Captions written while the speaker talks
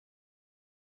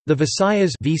The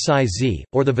Visayas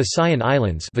or the Visayan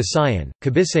Islands Visayan,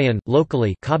 Kabisayan,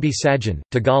 locally Kabisayan,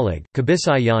 Tagalog,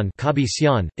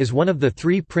 Kabisayan, is one of the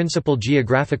three principal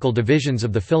geographical divisions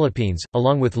of the Philippines,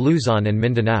 along with Luzon and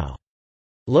Mindanao.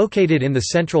 Located in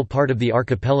the central part of the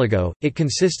archipelago, it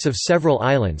consists of several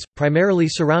islands, primarily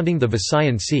surrounding the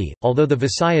Visayan Sea, although the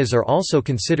Visayas are also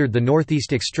considered the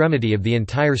northeast extremity of the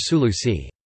entire Sulu Sea.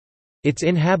 Its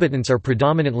inhabitants are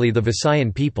predominantly the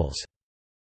Visayan peoples.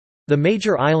 The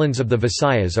major islands of the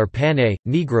Visayas are Panay,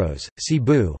 Negros,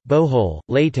 Cebu, Bohol,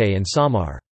 Leyte and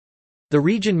Samar. The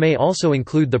region may also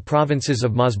include the provinces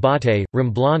of Masbate,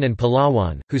 Romblon and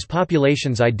Palawan, whose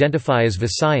populations identify as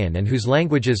Visayan and whose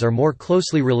languages are more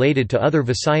closely related to other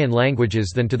Visayan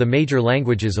languages than to the major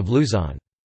languages of Luzon.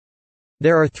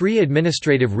 There are three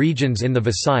administrative regions in the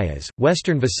Visayas: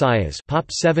 Western Visayas (pop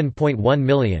 7.1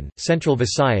 million), Central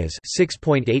Visayas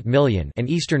 (6.8 million), and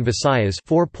Eastern Visayas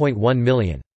 (4.1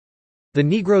 million). The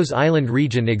Negros Island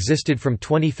region existed from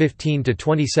 2015 to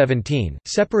 2017,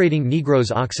 separating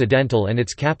Negros Occidental and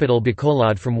its capital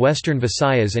Bacolod from Western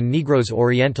Visayas and Negros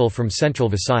Oriental from Central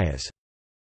Visayas.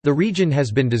 The region has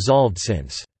been dissolved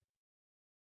since.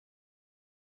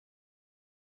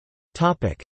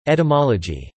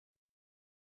 Etymology.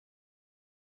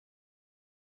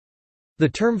 The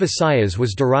term Visayas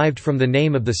was derived from the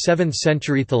name of the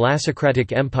 7th-century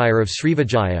thalassocratic empire of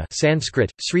Srivijaya (Sanskrit: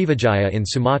 Srivijaya) in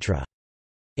Sumatra.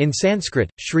 In Sanskrit,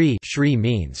 Shri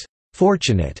means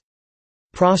fortunate,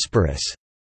 prosperous,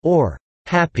 or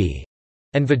happy,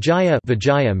 and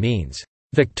Vijaya means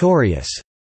victorious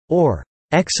or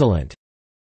excellent.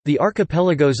 The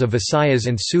archipelagos of Visayas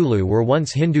and Sulu were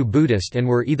once Hindu-Buddhist and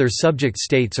were either subject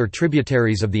states or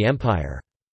tributaries of the empire.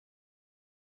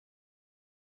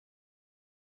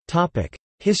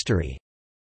 History.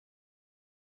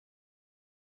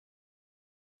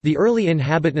 The early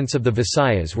inhabitants of the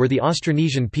Visayas were the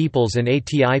Austronesian peoples and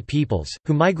Ati peoples,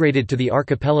 who migrated to the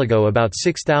archipelago about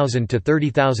 6,000 to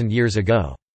 30,000 years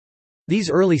ago. These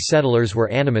early settlers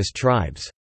were animist tribes.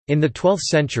 In the 12th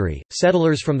century,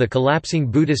 settlers from the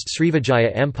collapsing Buddhist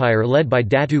Srivijaya Empire led by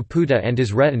Datu Puta and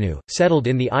his retinue, settled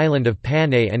in the island of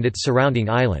Panay and its surrounding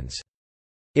islands.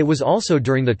 It was also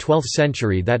during the 12th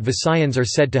century that Visayans are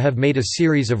said to have made a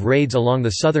series of raids along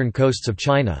the southern coasts of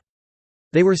China.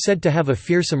 They were said to have a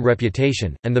fearsome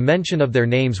reputation, and the mention of their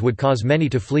names would cause many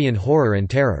to flee in horror and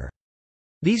terror.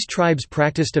 These tribes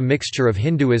practiced a mixture of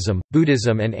Hinduism,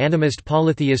 Buddhism and animist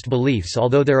polytheist beliefs,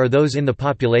 although there are those in the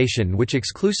population which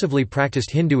exclusively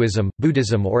practiced Hinduism,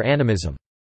 Buddhism or animism.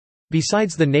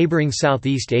 Besides the neighboring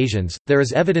Southeast Asians, there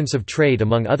is evidence of trade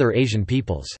among other Asian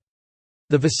peoples.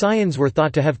 The Visayans were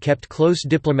thought to have kept close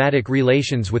diplomatic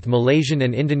relations with Malaysian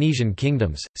and Indonesian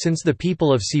kingdoms, since the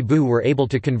people of Cebu were able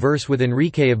to converse with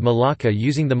Enrique of Malacca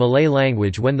using the Malay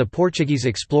language when the Portuguese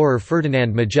explorer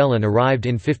Ferdinand Magellan arrived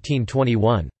in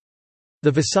 1521. The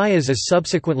Visayas is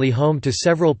subsequently home to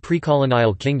several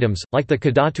pre-colonial kingdoms, like the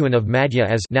Kadatuan of Madhya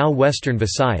as now Western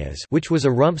Visayas, which was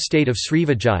a rump state of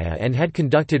Srivijaya and had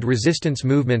conducted resistance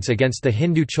movements against the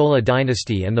Hindu Chola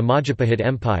dynasty and the Majapahit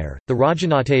Empire, the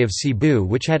Rajanate of Cebu,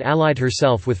 which had allied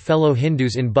herself with fellow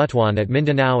Hindus in Butuan at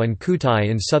Mindanao and Kutai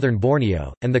in southern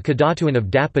Borneo, and the Kadatuan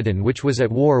of Dapitan, which was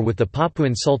at war with the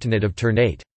Papuan Sultanate of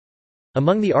Ternate.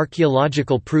 Among the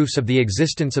archaeological proofs of the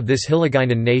existence of this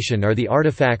Hiligaynon nation are the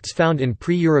artifacts found in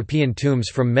pre-European tombs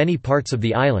from many parts of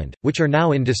the island, which are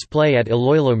now in display at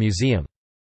Iloilo Museum.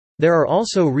 There are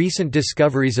also recent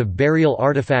discoveries of burial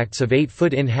artifacts of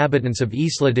 8-foot inhabitants of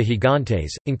Isla de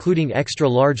Gigantes, including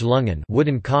extra-large lungan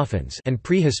wooden coffins and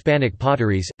pre-Hispanic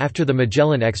potteries. After the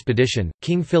Magellan expedition,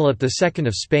 King Philip II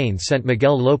of Spain sent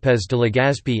Miguel López de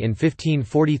Legazpi in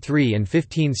 1543 and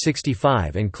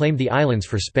 1565 and claimed the islands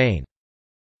for Spain.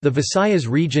 The Visayas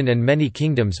region and many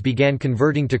kingdoms began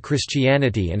converting to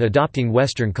Christianity and adopting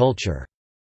Western culture.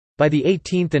 By the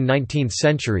 18th and 19th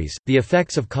centuries, the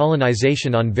effects of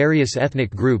colonization on various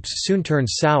ethnic groups soon turned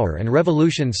sour and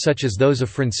revolutions such as those of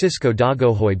Francisco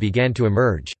Dagohoy began to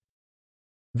emerge.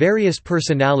 Various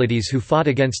personalities who fought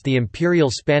against the imperial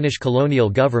Spanish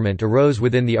colonial government arose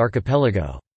within the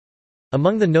archipelago.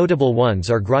 Among the notable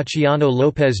ones are Graciano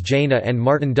López Jaena and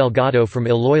Martin Delgado from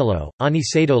Iloilo,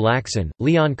 Aniceto Lacson,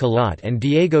 Leon Calat and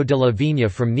Diego de la Viña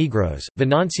from Negros,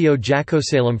 Venancio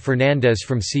Jacosalem Fernández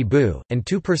from Cebu, and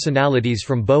two personalities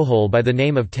from Bohol by the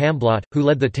name of Tamblot, who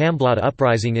led the Tamblot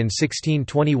uprising in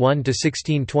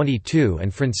 1621–1622,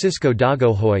 and Francisco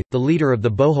Dagohoy, the leader of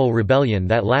the Bohol rebellion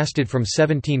that lasted from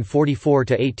 1744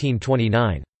 to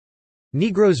 1829.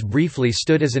 Negros briefly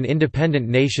stood as an independent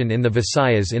nation in the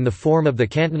Visayas in the form of the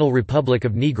Cantonal Republic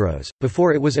of Negros,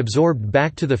 before it was absorbed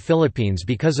back to the Philippines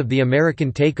because of the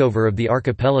American takeover of the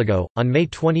archipelago. On May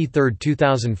 23,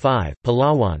 2005,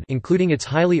 Palawan, including its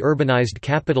highly urbanized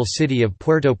capital city of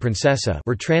Puerto Princesa,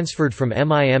 were transferred from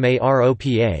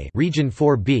MIMAROPA Region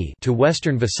 4B to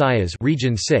Western Visayas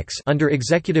Region 6 under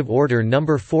Executive Order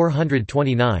No.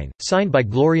 429, signed by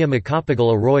Gloria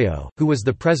Macapagal Arroyo, who was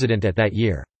the president at that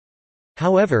year.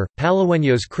 However,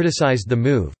 Palaweños criticized the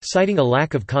move, citing a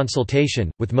lack of consultation,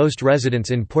 with most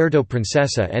residents in Puerto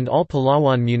Princesa and all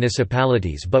Palawan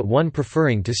municipalities but one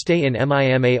preferring to stay in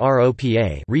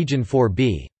MIMAROPA Region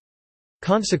 4B.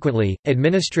 Consequently,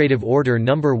 Administrative Order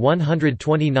No.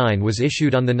 129 was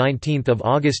issued on 19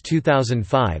 August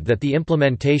 2005 that the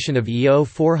implementation of EO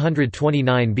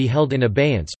 429 be held in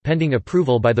abeyance, pending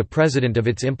approval by the President of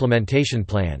its implementation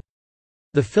plan.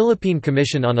 The Philippine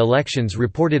Commission on Elections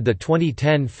reported the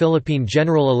 2010 Philippine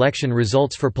general election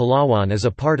results for Palawan as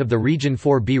a part of the Region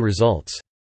 4B results.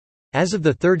 As of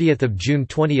 30 June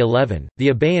 2011, the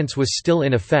abeyance was still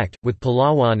in effect, with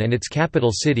Palawan and its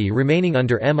capital city remaining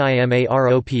under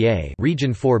MIMAROPA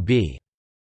Region 4B.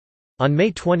 On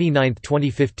May 29,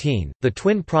 2015, the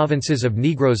twin provinces of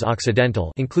Negros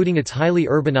Occidental, including its highly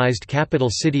urbanized capital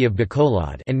city of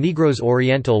Bacolod, and Negros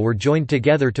Oriental were joined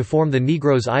together to form the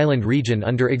Negros Island region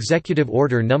under Executive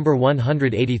Order No.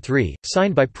 183,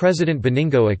 signed by President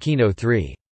Benigno Aquino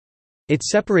III. It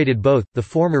separated both, the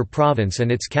former province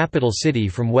and its capital city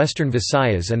from Western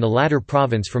Visayas and the latter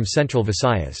province from Central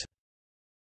Visayas.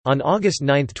 On August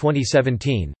 9,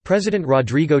 2017, President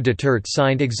Rodrigo Duterte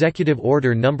signed Executive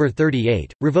Order No.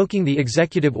 38, revoking the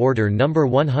Executive Order No.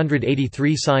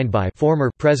 183 signed by former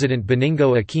President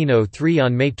Benigno Aquino III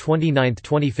on May 29,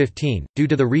 2015, due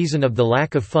to the reason of the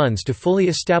lack of funds to fully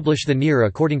establish the NIR,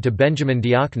 according to Benjamin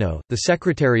Diokno, the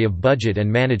Secretary of Budget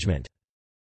and Management.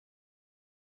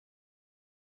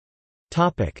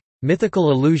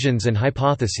 Mythical allusions and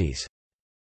hypotheses.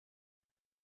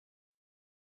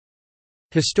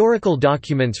 Historical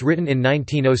documents written in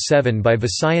 1907 by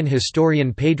Visayan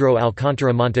historian Pedro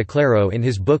Alcantara Monteclaro in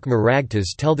his book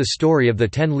Maragtas tell the story of the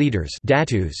 10 leaders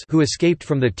datus who escaped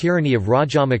from the tyranny of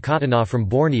Raja Makatana from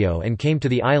Borneo and came to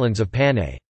the islands of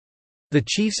Panay. The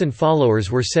chiefs and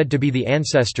followers were said to be the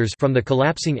ancestors from the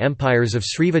collapsing empires of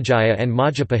Srivijaya and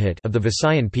Majapahit of the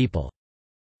Visayan people.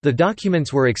 The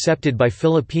documents were accepted by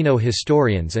Filipino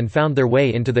historians and found their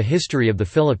way into the history of the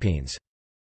Philippines.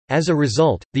 As a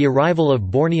result, the arrival of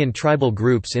Bornean tribal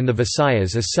groups in the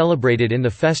Visayas is celebrated in the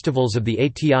festivals of the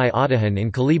Ati Atahan in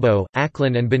Kalibo,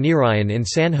 Aklan and Banirayan in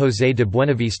San Jose de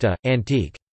Buenavista,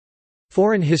 Antique.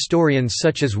 Foreign historians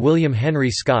such as William Henry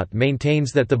Scott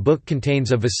maintains that the book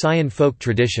contains a Visayan folk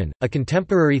tradition. A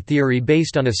contemporary theory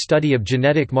based on a study of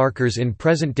genetic markers in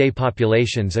present-day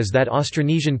populations is that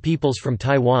Austronesian peoples from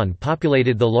Taiwan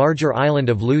populated the larger island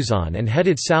of Luzon and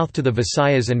headed south to the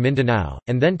Visayas and Mindanao,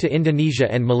 and then to Indonesia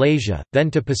and Malaysia,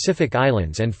 then to Pacific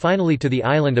Islands and finally to the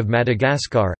island of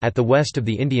Madagascar, at the west of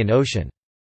the Indian Ocean.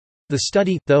 The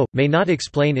study, though, may not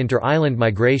explain inter-island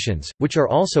migrations, which are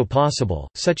also possible,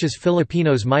 such as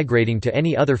Filipinos migrating to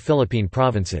any other Philippine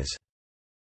provinces.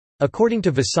 According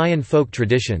to Visayan folk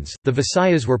traditions, the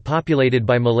Visayas were populated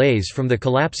by Malays from the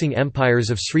collapsing empires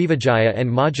of Srivijaya and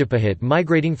Majapahit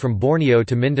migrating from Borneo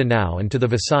to Mindanao and to the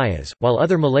Visayas, while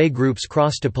other Malay groups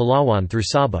crossed to Palawan through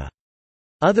Sabah.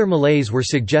 Other Malays were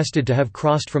suggested to have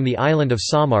crossed from the island of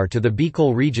Samar to the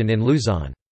Bicol region in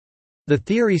Luzon. The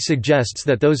theory suggests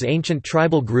that those ancient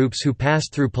tribal groups who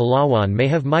passed through Palawan may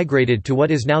have migrated to what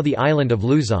is now the island of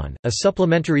Luzon. A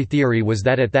supplementary theory was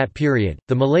that at that period,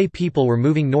 the Malay people were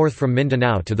moving north from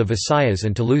Mindanao to the Visayas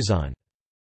and to Luzon.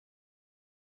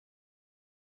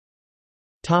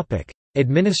 Topic: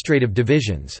 Administrative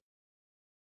divisions.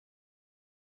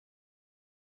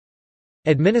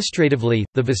 Administratively,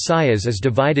 the Visayas is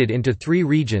divided into 3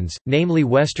 regions, namely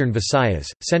Western Visayas,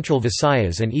 Central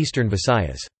Visayas and Eastern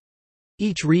Visayas.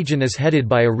 Each region is headed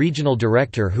by a regional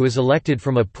director who is elected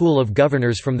from a pool of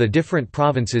governors from the different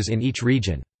provinces in each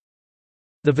region.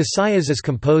 The Visayas is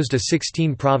composed of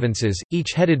 16 provinces,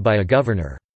 each headed by a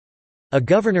governor. A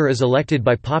governor is elected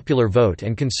by popular vote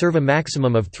and can serve a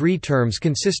maximum of 3 terms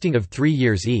consisting of 3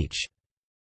 years each.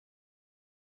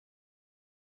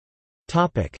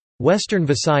 Western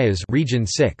Visayas Region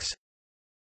 6.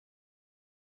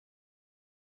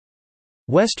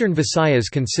 Western Visayas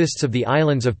consists of the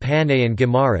islands of Panay and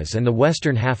Guimaras and the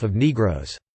western half of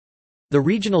Negros. The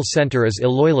regional center is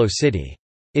Iloilo City.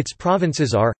 Its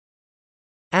provinces are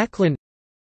Aklan,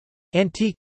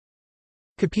 Antique,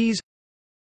 Capiz,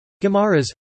 Guimaras,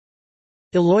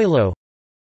 Iloilo,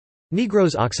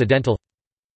 Negros Occidental.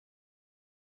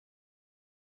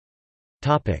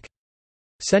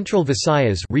 Central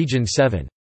Visayas Region 7.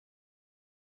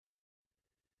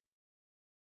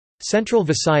 Central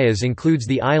Visayas includes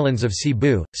the islands of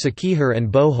Cebu, Siquijor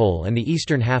and Bohol and the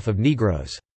eastern half of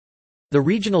Negros. The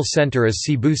regional center is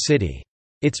Cebu City.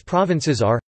 Its provinces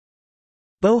are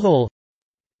Bohol,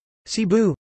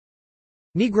 Cebu,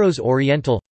 Negros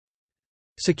Oriental,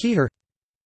 Siquijor.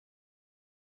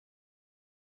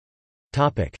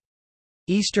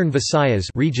 Eastern Visayas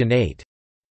Region 8.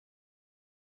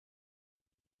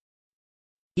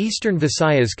 Eastern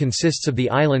Visayas consists of the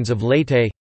islands of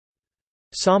Leyte,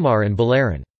 Samar and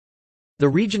Balaran. The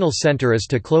regional center is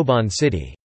Tacloban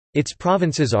City. Its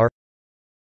provinces are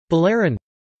Balaran,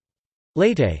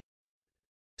 Leyte,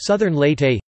 Southern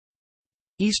Leyte,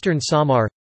 Eastern Samar,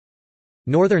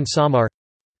 Northern Samar.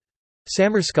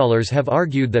 Scholars have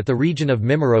argued that the region of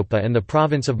Mimaropa and the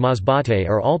province of Masbate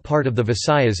are all part of the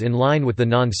Visayas in line with the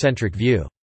non-centric view.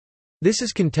 This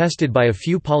is contested by a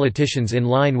few politicians in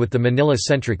line with the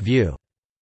Manila-centric view.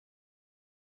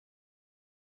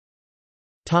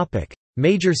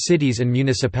 Major cities and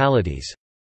municipalities.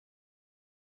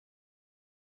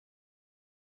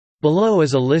 Below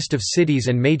is a list of cities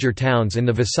and major towns in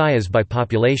the Visayas by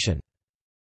population.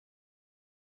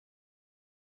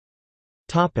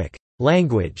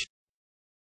 Language.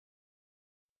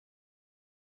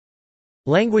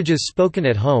 Languages spoken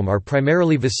at home are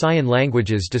primarily Visayan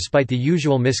languages despite the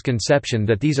usual misconception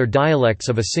that these are dialects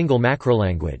of a single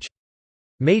macrolanguage.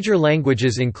 Major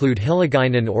languages include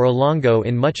Hiligaynon or Ilonggo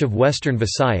in much of western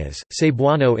Visayas,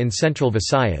 Cebuano in central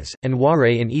Visayas, and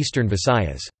Waray in eastern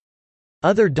Visayas.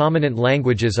 Other dominant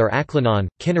languages are Aklanon,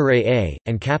 Kinaray-a,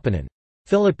 and Kapanan.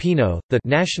 Filipino, the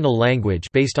national language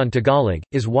based on Tagalog,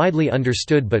 is widely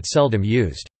understood but seldom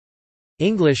used.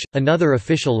 English, another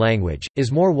official language,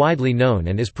 is more widely known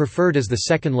and is preferred as the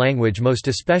second language most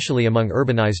especially among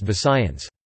urbanized Visayans.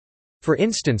 For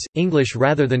instance, English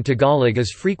rather than Tagalog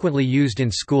is frequently used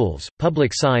in schools,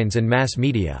 public signs and mass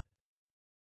media.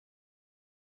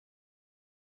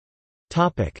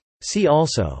 See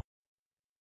also: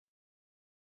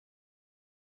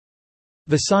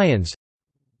 Visayans,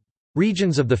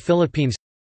 Regions of the Philippines,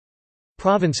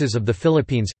 Provinces of the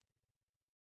Philippines.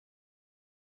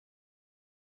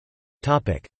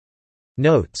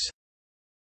 Notes.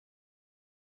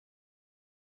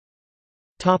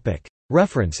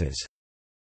 References.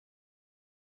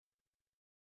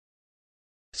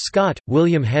 Scott,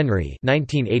 William Henry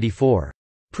 1984.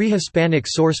 Pre-Hispanic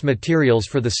Source Materials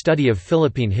for the Study of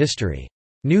Philippine History.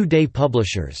 New Day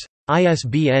Publishers.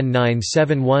 ISBN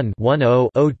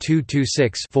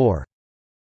 971-10-0226-4.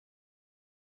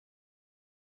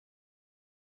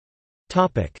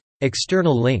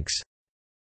 External links.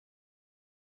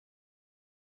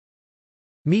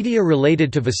 Media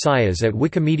related to Visayas at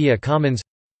Wikimedia Commons.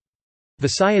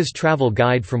 Visayas Travel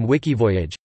Guide from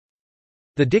Wikivoyage.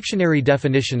 The dictionary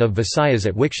definition of Visayas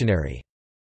at Wiktionary.